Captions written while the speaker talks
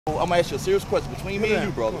I'm gonna ask you a serious question between me and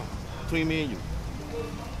you, brother. Between me and you.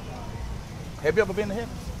 Have you ever been to heaven?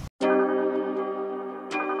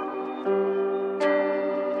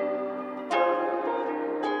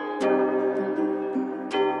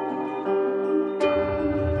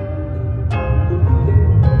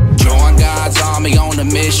 Army on a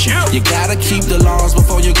mission. You gotta keep the laws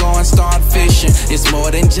before you go and start fishing. It's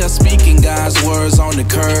more than just speaking God's words on the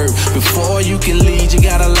curb. Before you can lead, you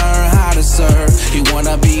gotta learn how to serve. You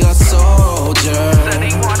wanna be a soldier.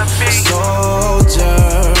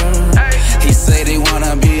 He say they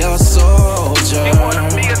wanna be a soldier.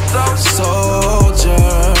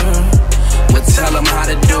 We'll tell them how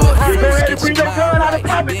to do it. Get your mind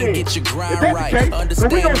right, then get your grind right.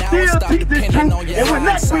 Understand now and stop depending on your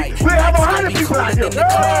hindsight. We'll have 100 people out here.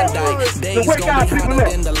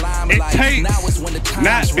 It takes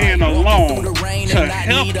not being alone to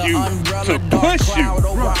help you, to push you,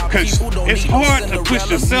 because it's hard to push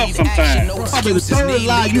yourself sometimes. Probably the third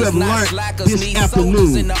lie you have learned this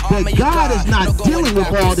afternoon, that God is not dealing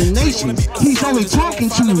with all the nations. He's only talking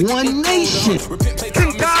to one nation.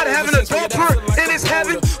 Can God have an adulterer in his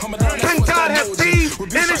heaven? Can God have thieves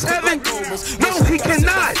in his heaven? No, he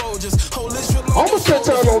cannot. I'm gonna set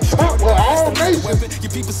y'all on top of all nations.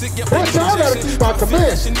 But y'all gotta keep my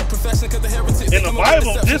commands. In the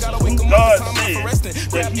Bible, this is who God said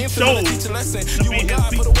that he chose to be his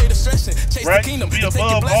people, right? To be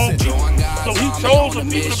above all people. So he chose the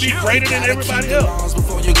people to be greater than everybody else.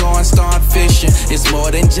 Before you go and start fishing, it's more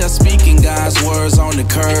than just speaking God's words on the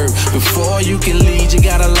curb. Before you can lead, you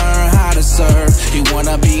gotta learn how to serve. You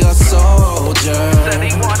wanna be a soldier.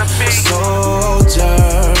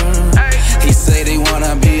 He say they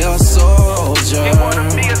wanna be a soldier.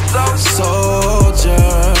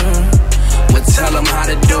 We'll tell them how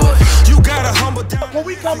to do it. You gotta humble down. When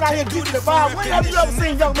we come out here teaching the Bible, when have you ever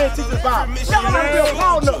seen young men teach the Bible? Y'all don't feel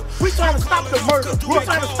grown up. We trying to stop the murder. We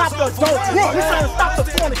trying to stop the adultery. We trying to stop the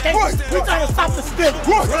fornication. We trying to stop the stealing.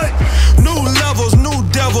 New levels, new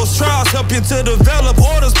devils. Trials help you to develop.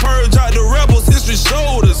 Orders purge out the rebels. History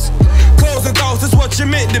showed us. Closing thoughts is what you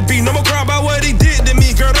meant to be. No more cry about what he did to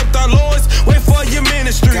me. Gird up thy loins. Wait for your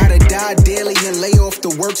ministry. Gotta die daily and lay off the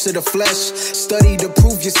works of the flesh. Study to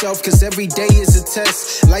prove yourself, cause every day is a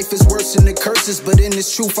test. Life is worse than the curses, but in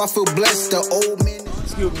this truth I feel blessed. The old man.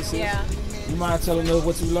 Excuse me, sis. Yeah. You mind telling us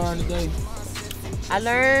what you learned today? I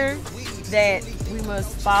learned that we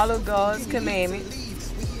must follow God's commandments.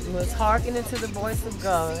 We must hearken unto the voice of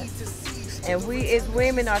God. And we as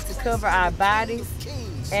women are to cover our bodies,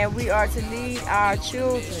 and we are to lead our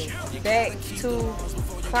children back to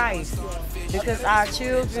Christ, because our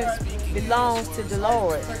children belong to the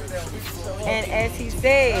Lord. And as he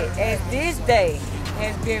said, as this day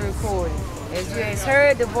has been recorded, as you have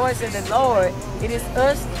heard the voice of the Lord, it is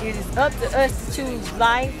up to us to choose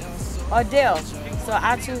life or death. So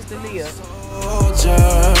I choose to live.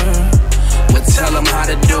 We'll tell them how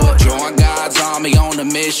to do it. Join God's army on a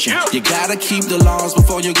mission. You gotta keep the laws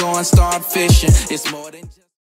before you go and start fishing. It's more than